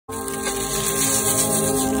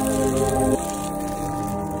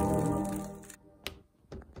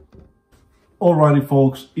Alrighty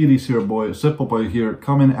folks, it is your boy Seppo here,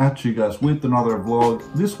 coming at you guys with another vlog.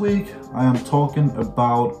 This week I am talking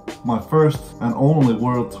about my first and only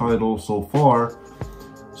world title so far.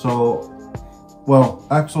 So, well,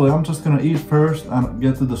 actually I'm just gonna eat first and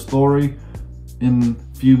get to the story in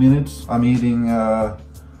a few minutes. I'm eating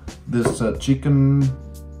this chicken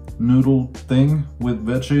noodle thing with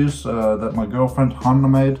veggies that my girlfriend Hanna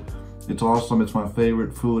made. It's awesome, it's my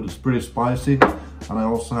favorite food, it's pretty spicy. And I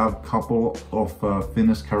also have a couple of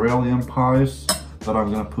Finnish Karelian pies that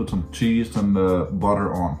I'm gonna put some cheese and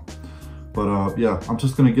butter on. But yeah, I'm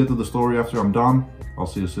just gonna get to the story after I'm done. I'll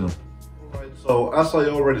see you soon. Alright, so as I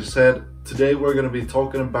already said, today we're gonna be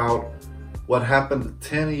talking about what happened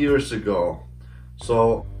 10 years ago.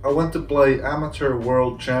 So I went to play Amateur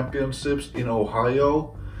World Championships in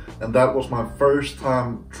Ohio, and that was my first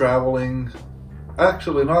time traveling.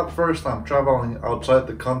 Actually, not first time traveling outside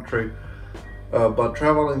the country, but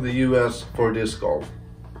traveling the US for disc golf.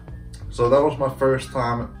 So that was my first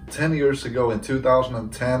time 10 years ago in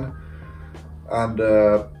 2010, and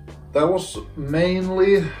that was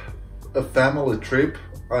mainly a family trip.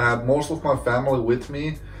 I had most of my family with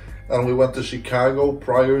me, and we went to Chicago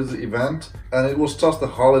prior to the event, and it was just a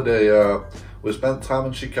holiday. We spent time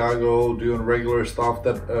in Chicago doing regular stuff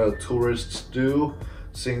that tourists do,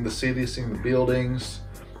 seeing the city, seeing the buildings,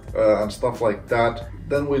 and stuff like that.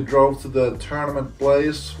 Then we drove to the tournament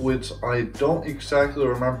place, which I don't exactly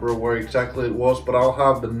remember where exactly it was, but I'll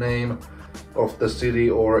have the name of the city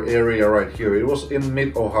or area right here. It was in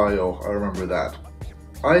mid-Ohio, I remember that.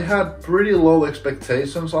 I had pretty low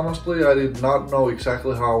expectations, honestly. I did not know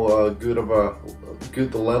exactly how good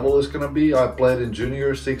the level is gonna be. I played in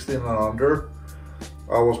junior, 16 and under.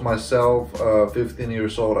 I was myself 15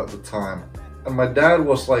 years old at the time. And my dad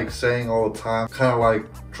was like saying all the time, kind of like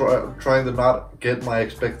trying to not get my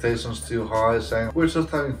expectations too high, saying we're just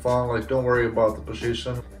having fun, like don't worry about the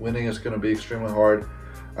position, winning is going to be extremely hard.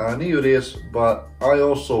 And I knew it is, but I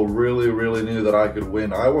also really knew that I could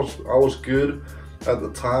win. I was good at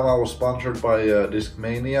the time. I was sponsored by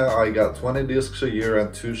Discmania. I got 20 discs a year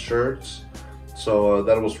and 2 shirts. So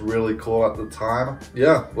that was really cool at the time.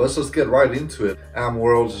 Yeah, let's just get right into it. AM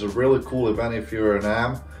Worlds is a really cool event if you're an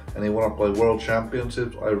AM and you want to play World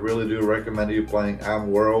Championships. I really do recommend you playing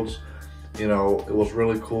AM Worlds. You know, it was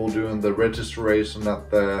really cool doing the registration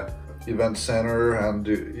at the event center and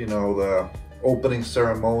you know, the opening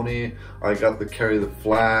ceremony. I got to carry the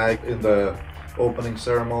flag in the opening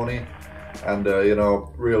ceremony, and you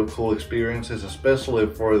know, real cool experiences, especially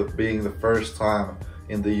for being the first time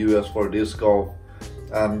in the US for disc golf.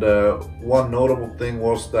 And one notable thing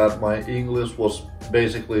was that my English was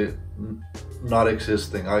basically not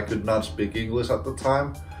existing. I could not speak English at the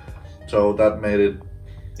time, so that made it,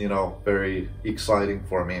 you know, very exciting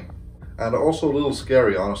for me, and also a little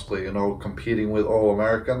scary, honestly. You know, competing with all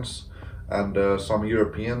Americans and some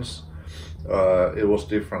Europeans, it was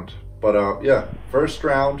different. But yeah, first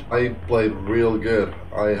round I played real good.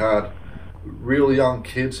 I had really young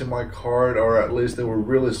kids in my card, or at least they were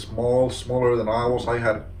really small, smaller than I was. I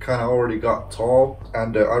had kind of already got tall,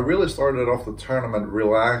 and I really started off the tournament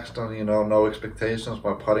relaxed and, you know, no expectations.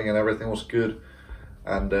 My putting and everything was good,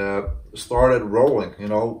 and started rolling. You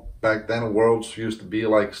know, back then Worlds used to be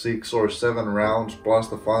like 6 or 7 rounds plus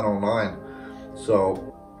the final 9.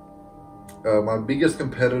 So my biggest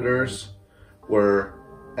competitors were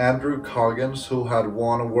Andrew Coggins, who had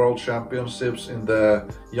won World Championships in the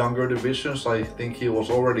younger divisions. I think he was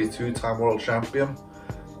already 2-time world champion.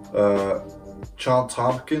 John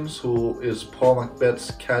Tompkins, who is Paul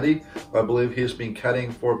Macbeth's caddy. I believe he's been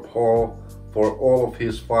caddying for Paul for all of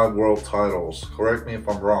his 5 world titles. Correct me if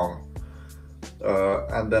I'm wrong.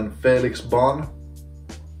 And then Felix Bon,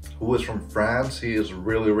 who is from France. He is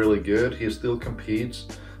really good. He still competes,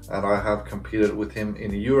 and I have competed with him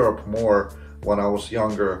in Europe more when I was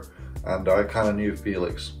younger, and I kind of knew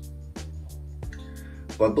Felix.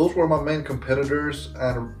 But those were my main competitors,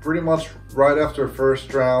 and pretty much right after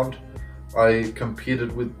first round I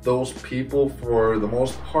competed with those people for the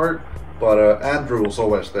most part, but Andrew was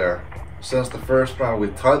always there. Since the first round, we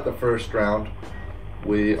tied the first round.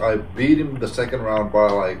 I beat him the second round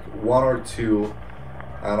by like 1 or 2,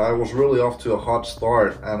 and I was really off to a hot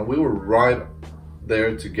start, and we were right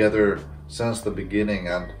there together since the beginning,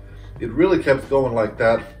 and it really kept going like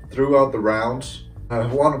that throughout the rounds.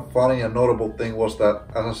 One funny and notable thing was that,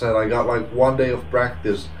 as I said, I got like 1 day of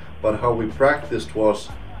practice, but how we practiced was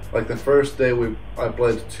like the first day I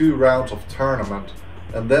played 2 rounds of tournament,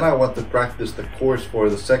 and then I went to practice the course for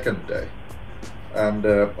the second day. And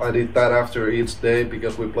I did that after each day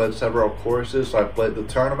because we played several courses. I played the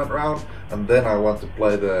tournament round, and then I went to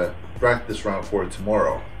play the practice round for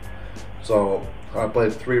tomorrow. So I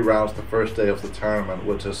played 3 rounds the first day of the tournament,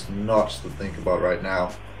 which is nuts to think about right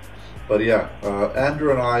now. But yeah,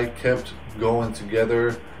 Andrew and I kept going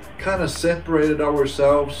together, kind of separated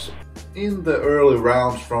ourselves in the early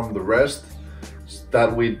rounds from the rest,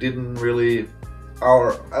 that we didn't really,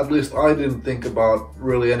 at least I didn't think about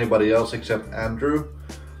really anybody else except Andrew.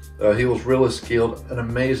 He was really skilled, an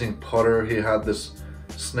amazing putter. He had this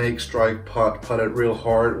snake strike putt, putted real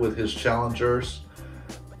hard with his challengers.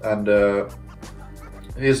 And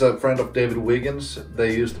he's a friend of David Wiggins.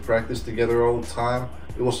 They used to practice together all the time.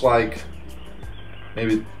 It was like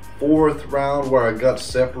maybe 4th round where I got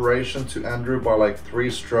separation to Andrew by like 3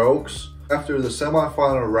 strokes. After the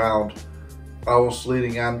semifinal round, I was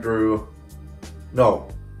leading Andrew,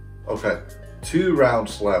 2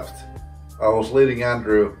 rounds left. I was leading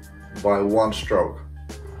Andrew by 1 stroke.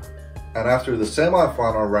 And after the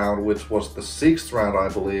semifinal round, which was the 6th round I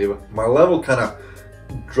believe, my level kind of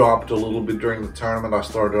dropped a little bit during the tournament. I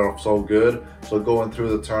started off so good, so going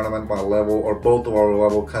through the tournament my level, or both of our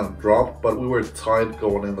level, kind of dropped, but we were tied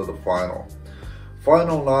going into the final.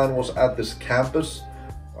 Final 9 was at this campus.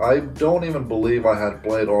 I don't even believe I had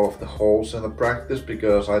played all of the holes in the practice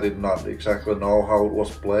because I did not exactly know how it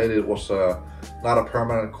was played. It was not a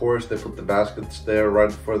permanent course. They put the baskets there right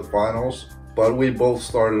before the finals. But we both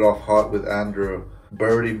started off hot with Andrew.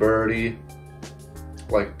 Birdie,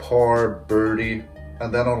 like par, birdie.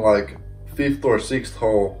 And then on like 5th or 6th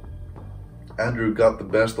hole, Andrew got the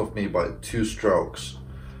best of me by 2 strokes.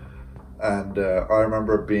 And I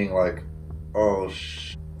remember being like, oh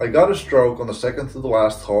shit. I got a stroke on the 2nd to the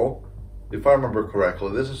last hole, if I remember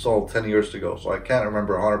correctly. This is all 10 years ago, so I can't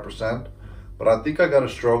remember 100%. But I think I got a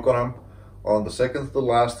stroke on him on the 2nd to the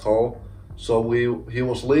last hole. So he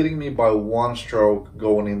was leading me by 1 stroke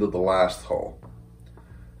going into the last hole.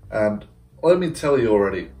 And let me tell you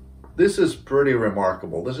already, this is pretty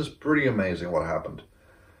remarkable. This is pretty amazing what happened.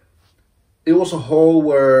 It was a hole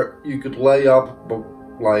where you could lay up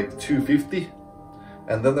like 250.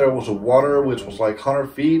 And then there was a water which was like 100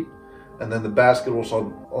 feet, and then the basket was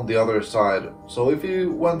on the other side. So if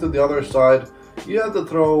you went to the other side, you had to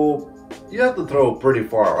throw pretty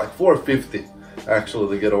far, like 450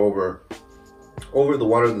 actually, to get over the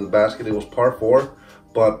water to the basket. It was par 4,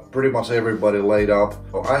 but pretty much everybody laid up.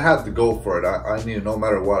 So I had to go for it. I knew no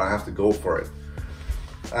matter what, I have to go for it.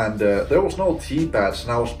 And there was no tee pads,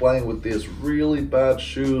 and I was playing with these really bad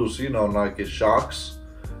shoes, you know, Nike Shocks.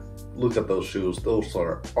 Look at those shoes, those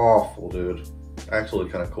are awful, dude. Actually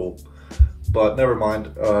kind of cool, but never mind.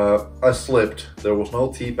 I slipped. There was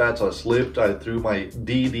no tee pads. I slipped. I threw my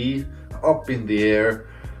DD up in the air,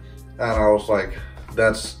 and I was like,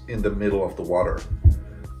 that's in the middle of the water.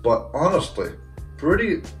 But honestly,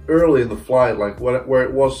 pretty early in the flight, like where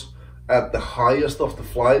it was at the highest of the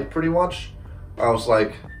flight pretty much, I was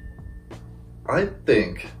like, I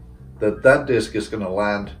think that disc is gonna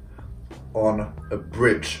land on a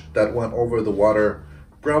bridge that went over the water,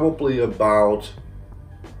 probably about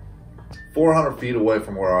 400 feet away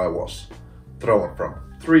from where I was throwing from,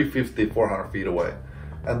 350, 400 feet away.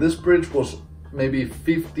 And this bridge was maybe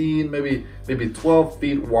 15, maybe 12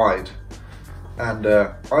 feet wide. And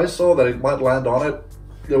I saw that it might land on it.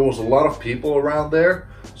 There was a lot of people around there,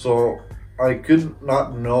 so I could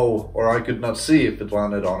not know, or I could not see if it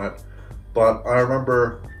landed on it. But I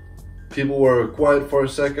remember people were quiet for a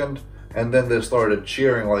second, and then they started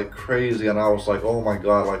cheering like crazy, and I was like, oh my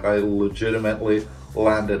god, like I legitimately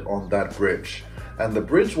landed on that bridge. And the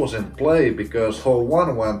bridge was in play because hole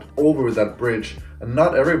 1 went over that bridge, and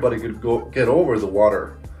not everybody could get over the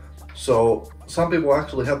water. So some people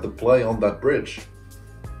actually had to play on that bridge.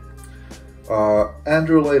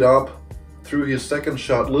 Andrew laid up, threw his second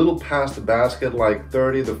shot little past the basket, like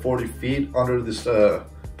 30 to 40 feet under this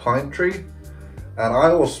pine tree. And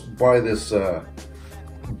I was by this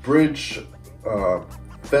bridge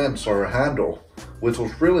fence or handle, which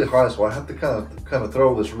was really high, so I had to kind of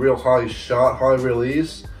throw this real high shot, high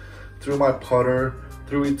release, threw my putter,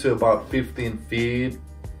 threw it to about 15 feet,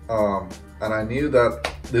 and I knew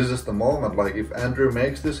that this is the moment. Like, if Andrew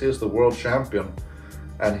makes this, he's the world champion.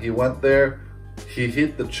 And he went there, he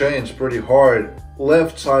hit the chains pretty hard,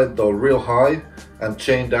 left side though real high, and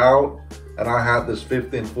chained out, and I had this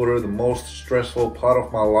 15-footer, the most stressful putt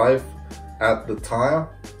of my life at the time.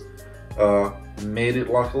 Made it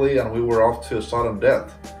luckily, and we were off to a sudden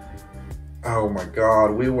death. Oh my god,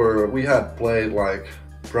 we had played like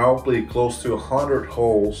probably close to 100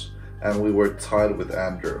 holes, and we were tied with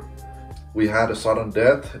Andrew. We had a sudden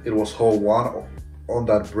death. It was hole 1 on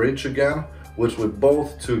that bridge again, which we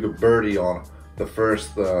both took a birdie on the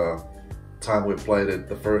first time we played it,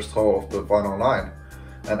 the first hole of the final 9.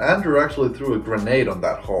 And Andrew actually threw a grenade on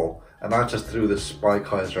that hole, and I just threw this spike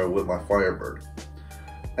hyzer with my Firebird.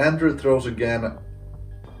 Andrew throws again a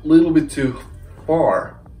little bit too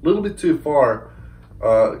far,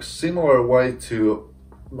 similar way to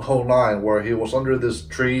hole 9, where he was under this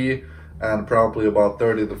tree and probably about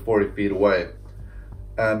 30 to 40 feet away.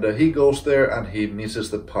 And he goes there and he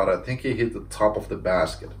misses the putt. I think he hit the top of the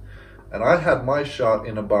basket. And I had my shot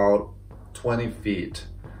in about 20 feet.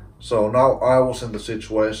 So now I was in the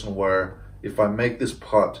situation where if I make this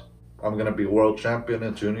putt, I'm gonna be world champion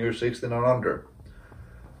in junior 16 and under.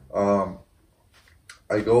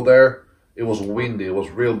 I go there, it was windy, it was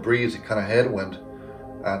real breezy, kind of headwind.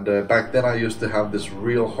 And back then I used to have this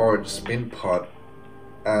real hard spin putt.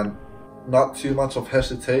 And not too much of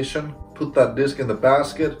hesitation, put that disc in the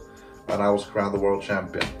basket, and I was crowned the world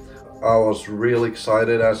champion. I was really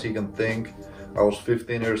excited, as you can think. I was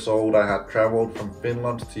 15 years old, I had traveled from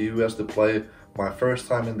Finland to US to play my first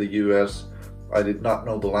time in the US. I did not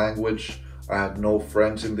know the language, I had no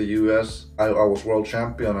friends in the US. I was world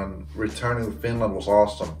champion, and returning to Finland was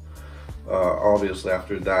awesome. Obviously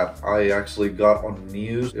after that I actually got on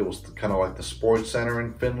news. It was kind of like the sports center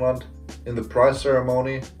in Finland. In the prize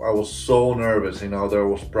ceremony I was so nervous, you know, there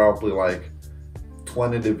was probably like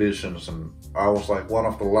 20 divisions and I was like one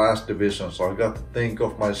of the last divisions, so I got to think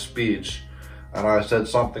of my speech and I said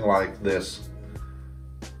something like this: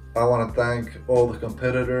 I want to thank all the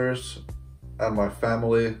competitors and my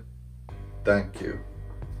family, thank you.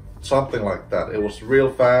 Something like that. It was real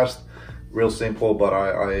fast, real simple, but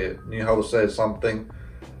I knew how to say something.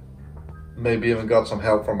 Maybe even got some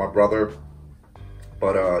help from my brother.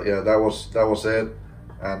 But yeah, that was it.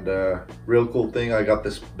 And real cool thing, I got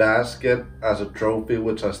this basket as a trophy,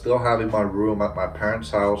 which I still have in my room at my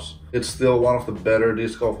parents' house. It's still one of the better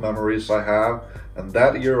disc golf memories I have. And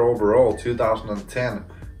that year overall, 2010,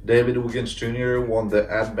 David Wiggins Jr. won the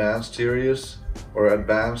Advanced Series, or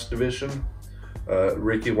Advanced Division.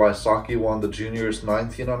 Ricky Wysocki won the Juniors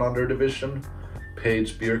 19 and under division.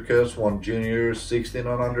 Paige Bierkes won Juniors 16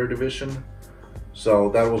 and under division. So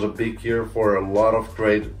that was a big year for a lot of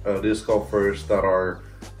great disc golfers that are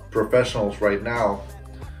professionals right now,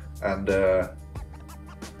 and a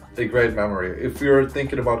great memory. If you're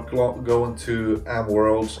thinking about going to AM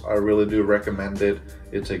Worlds, I really do recommend it.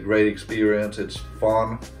 It's a great experience, it's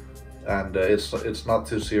fun, and it's not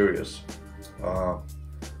too serious.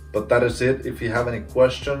 But that is it. If you have any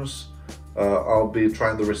questions, I'll be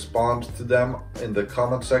trying to respond to them in the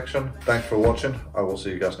comment section. Thanks for watching. I will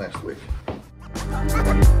see you guys next week.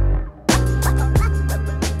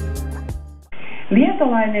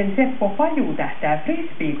 Lietolainen Seppo Paju tähtää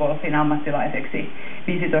frisbeegolfin ammattilaiseksi.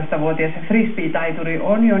 15-vuotias frisbee-taituri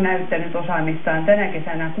on jo näyttänyt osaamistaan tänä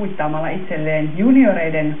kesänä kuittaamalla itselleen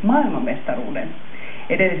junioreiden maailmanmestaruuden.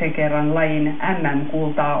 Edellisen kerran lajin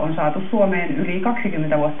MM-kultaa on saatu Suomeen yli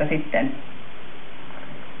 20 vuotta sitten.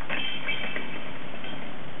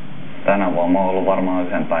 Tänä vuonna mä oon ollut varmaan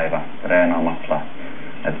yhden päivän treenaamassa.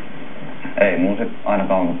 Ei mun sit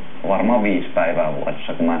ainakaan varmaan 5 päivää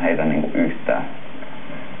vuodessa, kun mä en heitä niinku yhtään.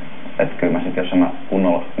 Et kyllä mä sit, jos mä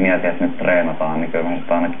kunnolla mietin, että nyt treenataan, niin kyllä mä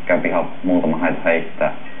sit ainakin käyn ihan muutama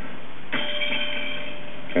heittää.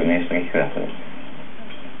 Kyllä niistäkin hyötyy.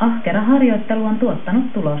 Ahkera harjoittelu on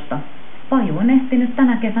tuottanut tulosta. Paju on ehtinyt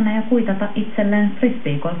tänä kesänä jo kuitata itselleen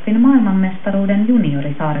frisbeegolfin maailmanmestaruuden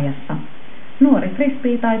juniorisarjassa. Nuori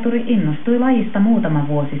frisbee-taituri innostui lajista muutama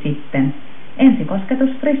vuosi sitten. Ensikosketus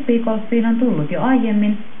frisbeegolfiin on tullut jo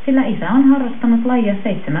aiemmin, sillä isä on harrastanut lajia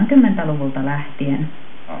 70-luvulta lähtien.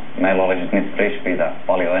 Meillä oli sitten niitä frisbeitä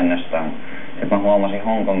paljon ennestään. Sitten mä huomasin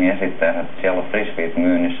Hongkongin esittäjässä, että siellä on frisbeet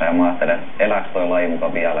myynnissä ja mä ajattelin, että elääkö toi laji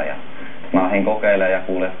muka vielä. Ja mä lähdin kokeilemaan ja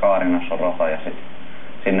kuulin, että Kaarinassa on rata ja sitten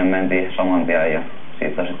sinne mentiin saman tien ja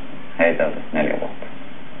siitä on sitten heitelty 4 vuotta.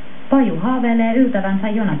 Paju haaveilee yltävänsä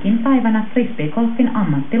jonakin päivänä frisbeegolfin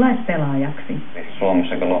ammattilaispelaajaksi.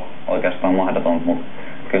 Suomessa kyllä on oikeastaan mahdoton, mutta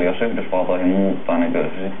kyllä jos Yhdysvaltoihin muuttaa, niin kyllä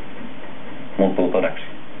se muuttuu todeksi.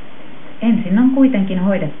 Ensin on kuitenkin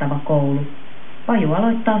hoidettava koulu. Paju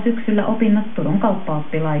aloittaa syksyllä opinnot Turun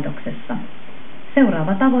kauppaoppilaitoksessa.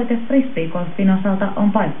 Seuraava tavoite frisbeegolfin osalta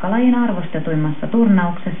on paikka lajin arvostetuimmassa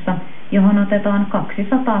turnauksessa, johon otetaan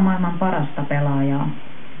 200 maailman parasta pelaajaa.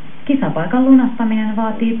 Kisapaikan lunastaminen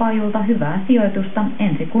vaatii Pajulta hyvää sijoitusta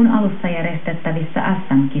ensi kuun alussa järjestettävissä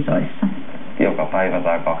SM-kisoissa. Joka päivä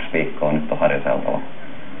tai 2 viikkoa nyt on harjoiteltava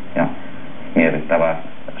ja mietittävä,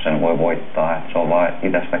 että sen voi voittaa, että se on vain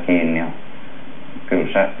itsestä kiinni. Ja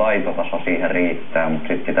kyllä se taitotaso siihen riittää, mutta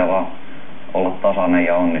sitten pitää vaan olla tasainen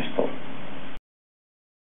ja onnistua.